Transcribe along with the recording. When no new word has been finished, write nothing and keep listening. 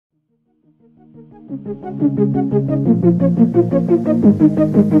Hello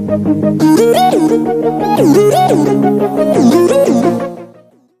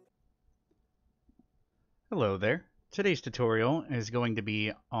there. Today's tutorial is going to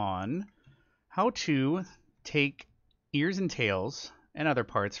be on how to take ears and tails and other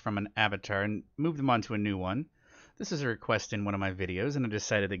parts from an avatar and move them onto a new one. This is a request in one of my videos, and I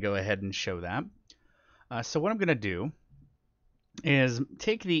decided to go ahead and show that. So what I'm going to do is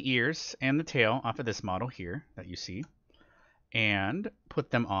take the ears and the tail off of this model here that you see and put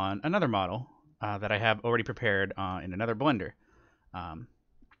them on another model that I have already prepared in another blender.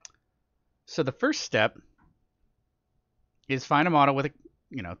 So the first step is find a model with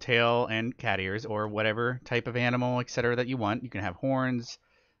a tail and cat ears or whatever type of animal, etc. that you want. You can have horns,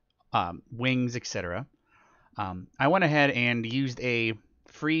 wings, etc. I went ahead and used a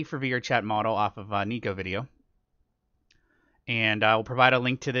free for VRChat model off of Nico video. And I'll provide a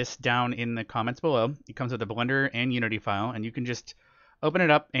link to this down in the comments below. It comes with a Blender and Unity file, and you can just open it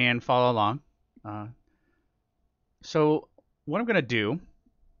up and follow along. So what I'm going to do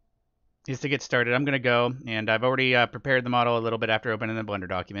is to get started, I'm going to go, and I've already prepared the model a little bit after opening the Blender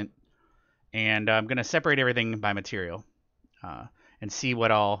document. And I'm going to separate everything by material and see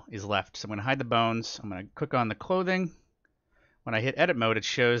what all is left. So I'm going to hide the bones. I'm going to click on the clothing. When I hit edit mode, it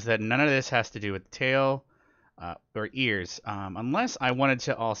shows that none of this has to do with the tail or ears, unless I wanted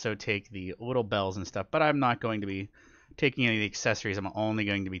to also take the little bells and stuff, but I'm not going to be taking any of the accessories. I'm only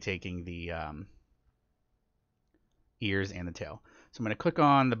going to be taking the ears and the tail. So I'm going to click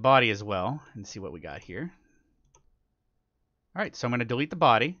on the body as well and see what we got here. All right, so I'm going to delete the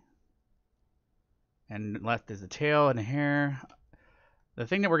body, and left is the tail and the hair. The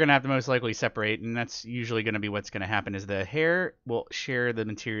thing that we're going to have to most likely separate, and that's usually going to be what's going to happen, is the hair will share the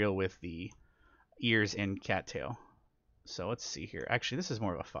material with the ears and cattail. So let's see here. Actually, this is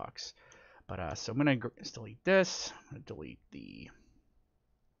more of a fox. But so I'm going to delete this. I'm going to delete the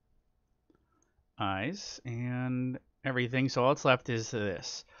eyes and everything. So all that's left is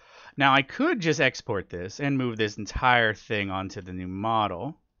this. Now I could just export this and move this entire thing onto the new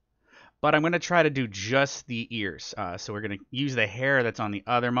model. But I'm going to try to do just the ears. So we're going to use the hair that's on the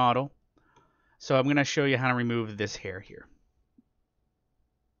other model. So I'm going to show you how to remove this hair here.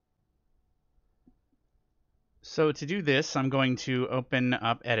 So to do this, I'm going to open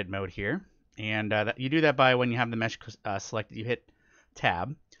up edit mode here. And you do that by when you have the mesh selected, you hit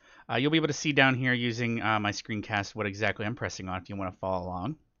tab. You'll be able to see down here using my screencast what exactly I'm pressing on if you want to follow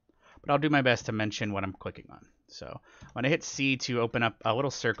along. But I'll do my best to mention what I'm clicking on. So I'm going to hit C to open up a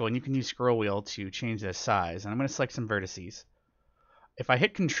little circle, and you can use scroll wheel to change the size. And I'm going to select some vertices. If I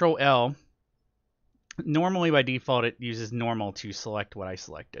hit Control L, normally by default it uses normal to select what I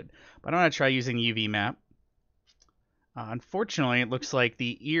selected. But I'm going to try using UV map. Unfortunately, it looks like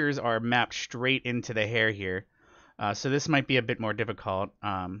the ears are mapped straight into the hair here. So this might be a bit more difficult.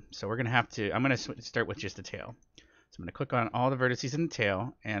 So we're going to have to, I'm going to start with just the tail. So I'm going to click on all the vertices in the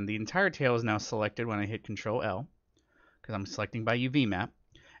tail, and the entire tail is now selected when I hit Control L, because I'm selecting by UV map.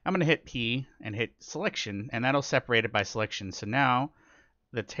 I'm going to hit P and hit selection, and that'll separate it by selection. So now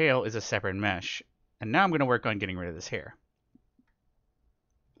the tail is a separate mesh. And now I'm going to work on getting rid of this hair.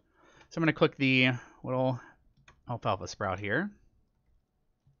 So I'm going to click the little alfalfa sprout here.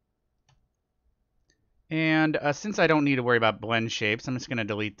 And since I don't need to worry about blend shapes, I'm just going to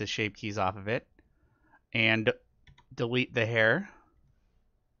delete the shape keys off of it and delete the hair.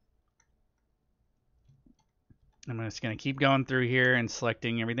 I'm just going to keep going through here and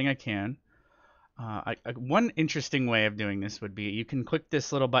selecting everything I can. One interesting way of doing this would be you can click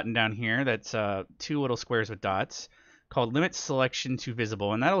this little button down here that's two little squares with dots called Limit Selection to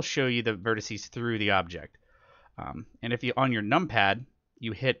Visible, and that'll show you the vertices through the object. And if you on your numpad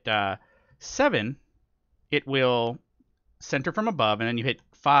you hit 7, it will center from above, and then you hit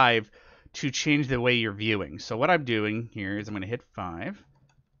 5 to change the way you're viewing. So what I'm doing here is I'm going to hit 5,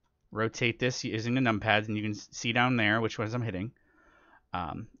 rotate this using the numpads, and you can see down there which ones I'm hitting.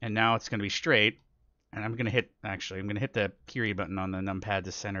 And now it's going to be straight, and I'm going to hit, actually, I'm going to hit the period button on the numpad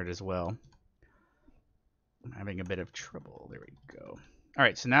to center it as well. I'm having a bit of trouble. There we go. All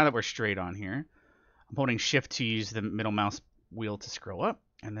right, so now that we're straight on here, I'm holding shift to use the middle mouse wheel to scroll up,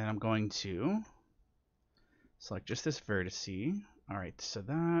 and then I'm going to select just this vertice. All right, so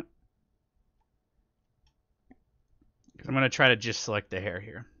that, I'm going to try to just select the hair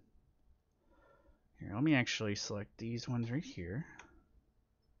here. Here, let me actually select these ones right here.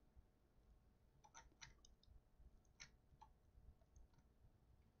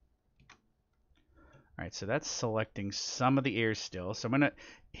 All right, so that's selecting some of the ears still. So I'm going to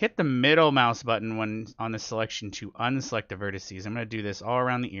hit the middle mouse button when on the selection to unselect the vertices. I'm going to do this all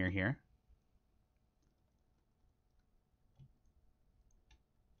around the ear here.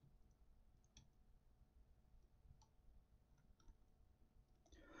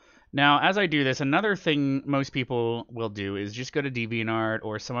 Now, as I do this, another thing most people will do is just go to DeviantArt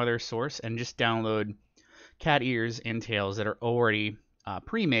or some other source and just download cat ears and tails that are already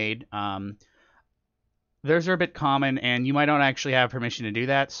pre-made. Those are a bit common, and you might not actually have permission to do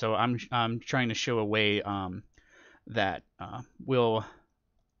that. So I'm trying to show a way that will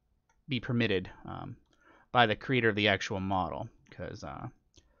be permitted by the creator of the actual model, because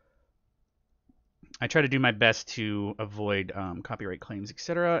I try to do my best to avoid copyright claims,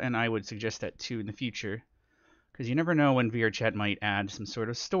 etc. And I would suggest that too in the future, because you never know when VRChat might add some sort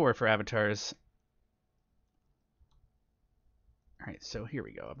of store for avatars. All right, so here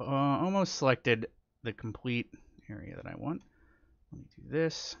we go. I've almost selected the complete area that I want. Let me do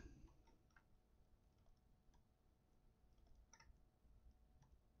this.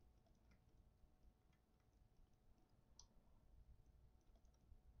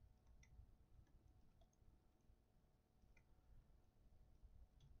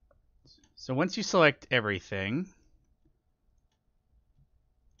 So once you select everything,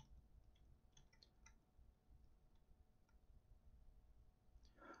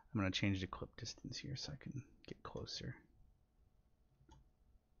 I'm going to change the clip distance here so I can get closer.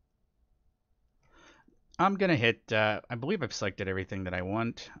 I'm going to hit, I believe I've selected everything that I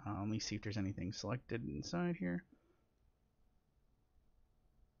want. Let me see if there's anything selected inside here.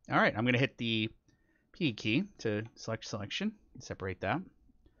 All right, I'm going to hit the P key to select selection and separate that.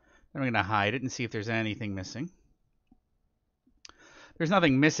 Then I'm going to hide it and see if there's anything missing. There's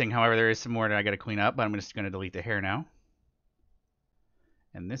nothing missing, however, there is some more that I got to clean up, but I'm just going to delete the hair now.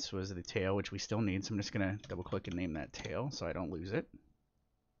 And this was the tail, which we still need, so I'm just going to double click and name that tail so I don't lose it.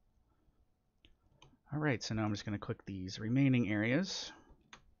 All right, so now I'm just going to click these remaining areas.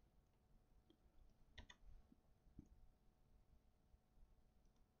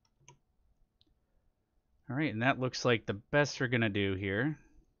 All right, and that looks like the best we're going to do here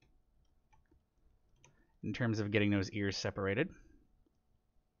in terms of getting those ears separated.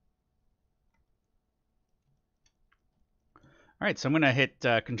 All right, so I'm going to hit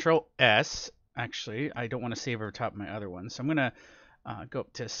Control S. Actually, I don't want to save over top of my other one, so I'm going to go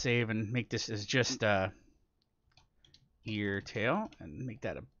up to save and make this as just ear tail and make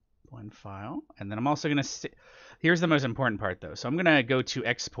that a blend file. And then I'm also going to, here's the most important part though. So I'm going to go to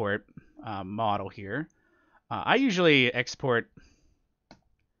export model here. I usually export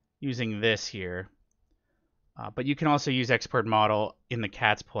using this here, but you can also use export model in the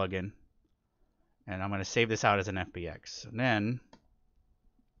cats plugin. And I'm going to save this out as an FBX. And then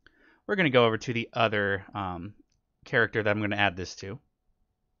we're going to go over to the other character that I'm going to add this to.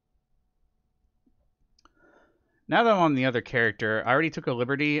 Now that I'm on the other character, I already took a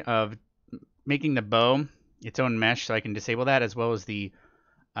liberty of making the bow its own mesh, so I can disable that, as well as the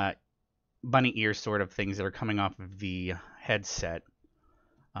bunny ear sort of things that are coming off of the headset.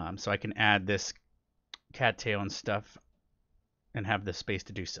 So I can add this cattail and stuff and have the space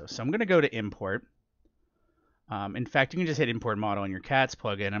to do so. So I'm going to go to import. In fact, you can just hit import model in your cats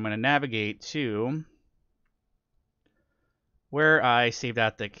plugin. I'm going to navigate to where I saved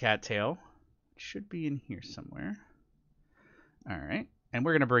out the cattail. It should be in here somewhere. All right, and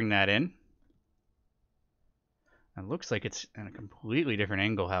we're going to bring that in. It looks like it's at a completely different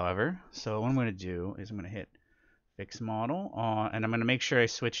angle, however. So what I'm going to do is I'm going to hit fix model, and I'm going to make sure I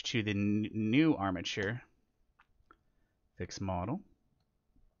switch to the new armature. Fix model.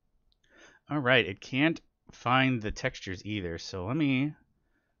 All right, it can't find the textures either, so let me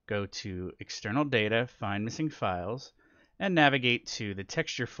go to external data, find missing files, and navigate to the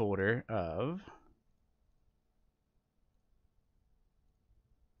texture folder of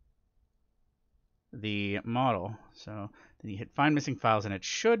the model. So then you hit find missing files and it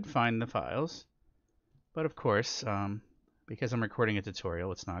should find the files, but of course because I'm recording a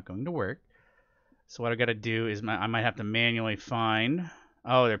tutorial, it's not going to work. So what I got to do is I might have to manually find,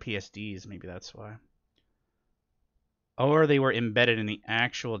 oh, they're PSDs, maybe that's why. Or they were embedded in the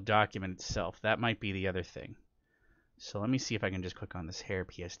actual document itself. That might be the other thing. So let me see if I can just click on this hair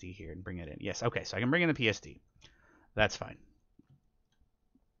PSD here and bring it in. Yes, okay, so I can bring in the PSD. That's fine.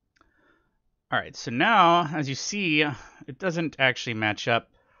 All right, so now, as you see, it doesn't actually match up.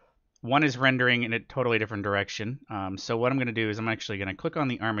 One is rendering in a totally different direction. So what I'm going to do is I'm actually going to click on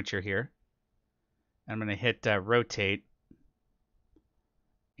the armature here. I'm going to hit rotate.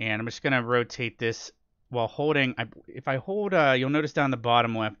 And I'm just going to rotate this while holding. If I hold, you'll notice down the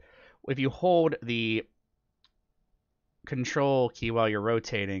bottom left, if you hold the control key while you're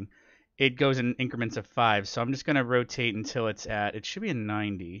rotating, it goes in increments of 5. So I'm just going to rotate until it's at, it should be a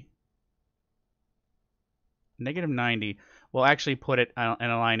 90. Negative 90. We'll actually put it and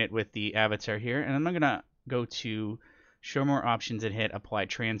align it with the avatar here. And I'm going to go to show more options and hit apply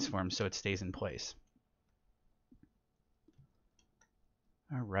transform so it stays in place.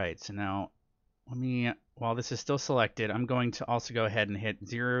 All right, so now while this is still selected, I'm going to also go ahead and hit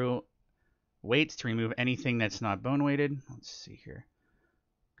 0 weights to remove anything that's not bone weighted. Let's see here,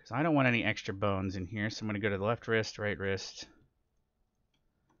 because I don't want any extra bones in here. So I'm going to go to the left wrist, right wrist,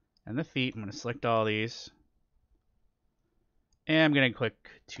 and the feet. I'm going to select all these. And I'm going to click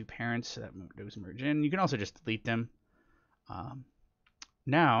two parents so that those merge in. You can also just delete them.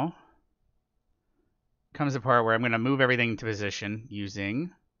 Now comes the part where I'm going to move everything to position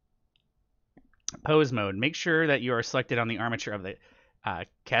using pose mode. Make sure that you are selected on the armature of the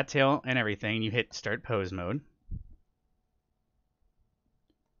cattail and everything. You hit start pose mode.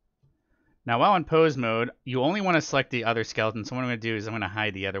 Now while in pose mode, you only want to select the other skeleton. So what I'm going to do is I'm going to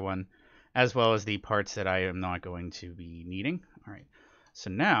hide the other one as well as the parts that I am not going to be needing. All right. So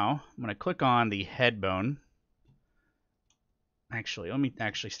now I'm going to click on the head bone. Actually, let me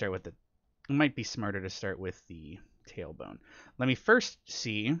start with it might be smarter to start with the tailbone. Let me first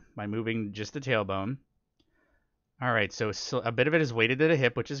see by moving just the tailbone. All right, so a bit of it is weighted to the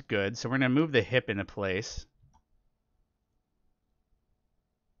hip, which is good. So we're going to move the hip into place.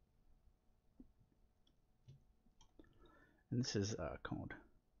 And this is called.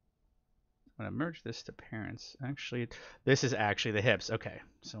 I'm going to merge this to parents. Actually, this is actually the hips. Okay,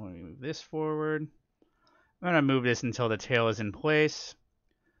 so let me move this forward. I'm going to move this until the tail is in place.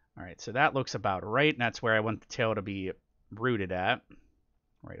 All right, so that looks about right, and that's where I want the tail to be rooted at,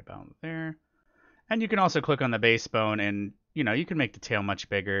 right about there. And you can also click on the base bone, and you can make the tail much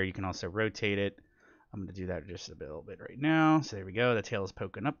bigger. You can also rotate it. I'm going to do that just a little bit right now. So there we go. The tail is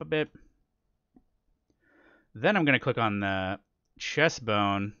poking up a bit. Then I'm going to click on the chest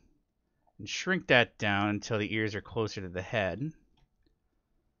bone and shrink that down until the ears are closer to the head. Then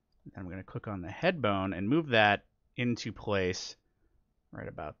I'm going to click on the head bone and move that into place right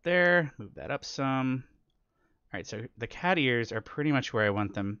about there. Move that up some. All right, so the cat ears are pretty much where I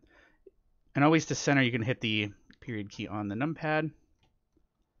want them. And always to center, you can hit the period key on the numpad.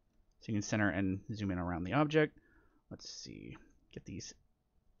 So you can center and zoom in around the object. Let's see, get these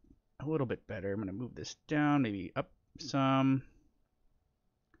a little bit better. I'm going to move this down, maybe up some.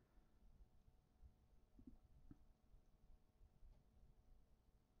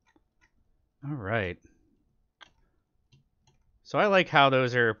 All right. So I like how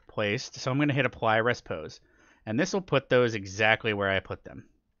those are placed. So I'm going to hit apply rest pose. And this will put those exactly where I put them.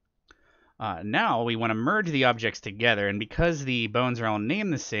 Now we want to merge the objects together. And because the bones are all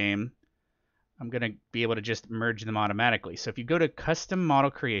named the same, I'm going to be able to just merge them automatically. So if you go to Custom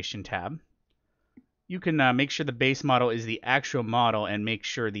Model Creation tab, you can make sure the base model is the actual model and make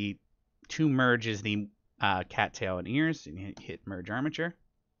sure the to merge is the cattail and ears. And you hit Merge Armature.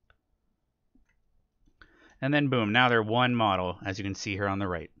 And then boom, now they're one model, as you can see here on the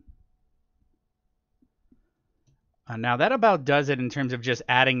right. Now that about does it in terms of just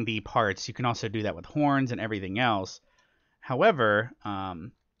adding the parts. You can also do that with horns and everything else. However,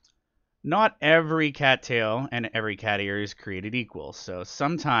 not every cattail and every cat ear is created equal. So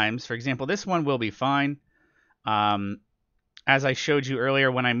sometimes, for example, this one will be fine. As I showed you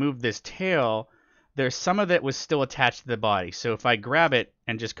earlier, when I moved this tail, there's some of it was still attached to the body. So if I grab it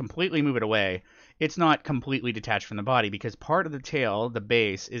and just completely move it away, it's not completely detached from the body because part of the tail, the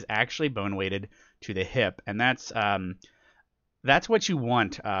base, is actually bone weighted to the hip. And that's what you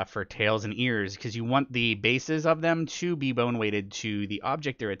want for tails and ears, because you want the bases of them to be bone weighted to the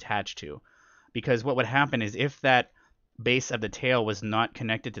object they're attached to. Because what would happen is if that base of the tail was not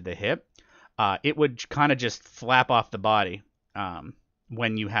connected to the hip, it would kind of just flap off the body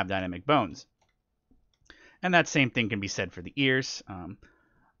when you have dynamic bones. And that same thing can be said for the ears.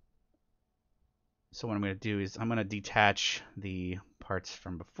 So what I'm going to do is I'm going to detach the parts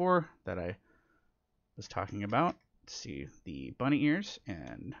from before that I was talking about. Let's see the bunny ears,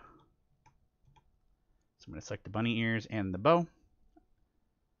 and so I'm going to select the bunny ears and the bow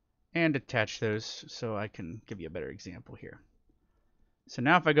and attach those so I can give you a better example here. So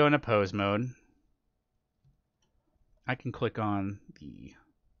now if I go into pose mode, I can click on the,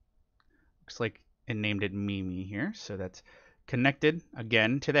 looks like it named it Mimi here, so that's connected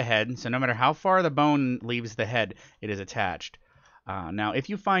again to the head. So no matter how far the bone leaves the head, it is attached. Now if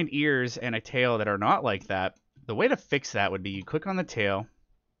you find ears and a tail that are not like that, the way to fix that would be you click on the tail,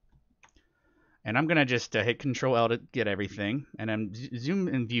 and I'm going to just hit Control L to get everything, and then zoom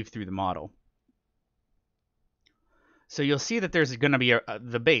and view through the model. So you'll see that there's going to be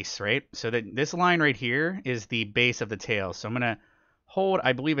the base, right? So that this line right here is the base of the tail. So I'm going to hold,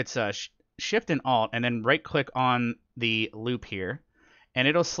 I believe it's Shift and Alt, and then right click on the loop here, and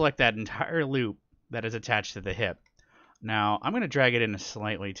it'll select that entire loop that is attached to the hip. Now, I'm going to drag it in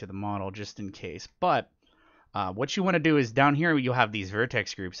slightly to the model just in case. But what you want to do is down here, you'll have these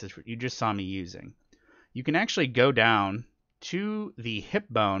vertex groups that you just saw me using. You can actually go down to the hip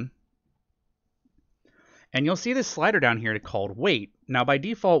bone, and you'll see this slider down here called weight. Now, by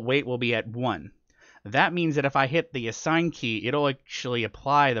default, weight will be at 1. That means that if I hit the assign key, it'll actually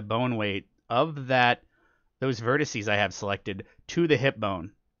apply the bone weight of those vertices I have selected to the hip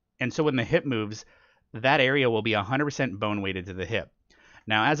bone. And so when the hip moves, that area will be 100% bone weighted to the hip.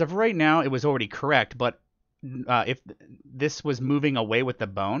 Now, as of right now, it was already correct, but if this was moving away with the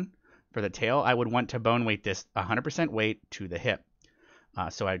bone for the tail, I would want to bone weight this 100% weight to the hip.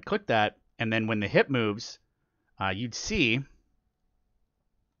 So I'd click that, and then when the hip moves, you'd see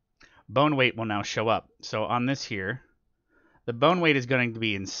bone weight will now show up. So on this here, the bone weight is going to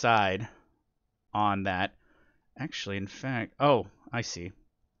be inside on that. Actually, in fact, oh, I see.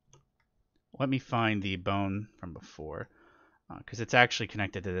 Let me find the bone from before, because it's actually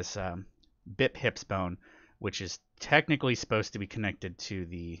connected to this bip hips bone, which is technically supposed to be connected to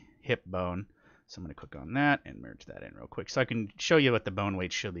the hip bone. So I'm going to click on that and merge that in real quick so I can show you what the bone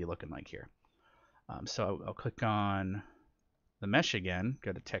weight should be looking like here. So I'll click on the mesh again,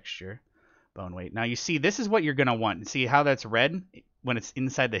 go to texture, bone weight. Now you see this is what you're going to want. See how that's red when it's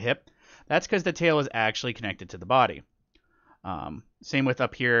inside the hip? That's because the tail is actually connected to the body. Same with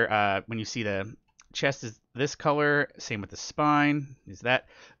up here, when you see the chest is this color, same with the spine, is that,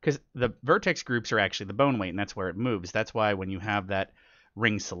 because the vertex groups are actually the bone weight, and that's where it moves. That's why when you have that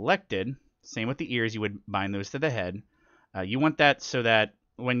ring selected, same with the ears, you would bind those to the head. You want that so that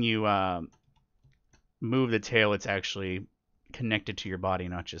when you move the tail, it's actually connected to your body,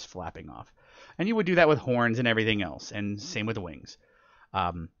 not just flapping off. And you would do that with horns and everything else, and same with wings.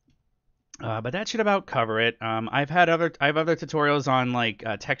 But that should about cover it. I have other tutorials on like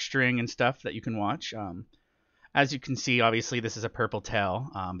texturing and stuff that you can watch. As you can see, obviously this is a purple tail,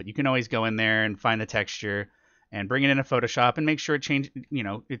 but you can always go in there and find the texture and bring it into Photoshop and make sure it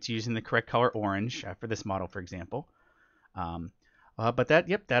it's using the correct color orange for this model, for example. But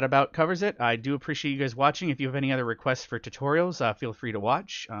that about covers it. I do appreciate you guys watching. If you have any other requests for tutorials, feel free to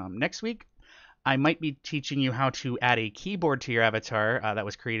watch. Next week, I might be teaching you how to add a keyboard to your avatar that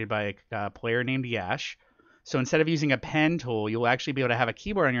was created by a player named Yash. So instead of using a pen tool, you'll actually be able to have a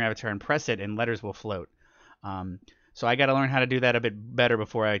keyboard on your avatar and press it, and letters will float. So I got to learn how to do that a bit better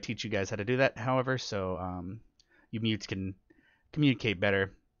before I teach you guys how to do that, however, so you mutes can communicate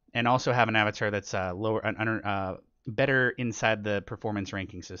better and also have an avatar that's better inside the performance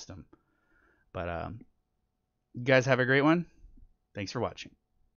ranking system. But you guys have a great one. Thanks for watching.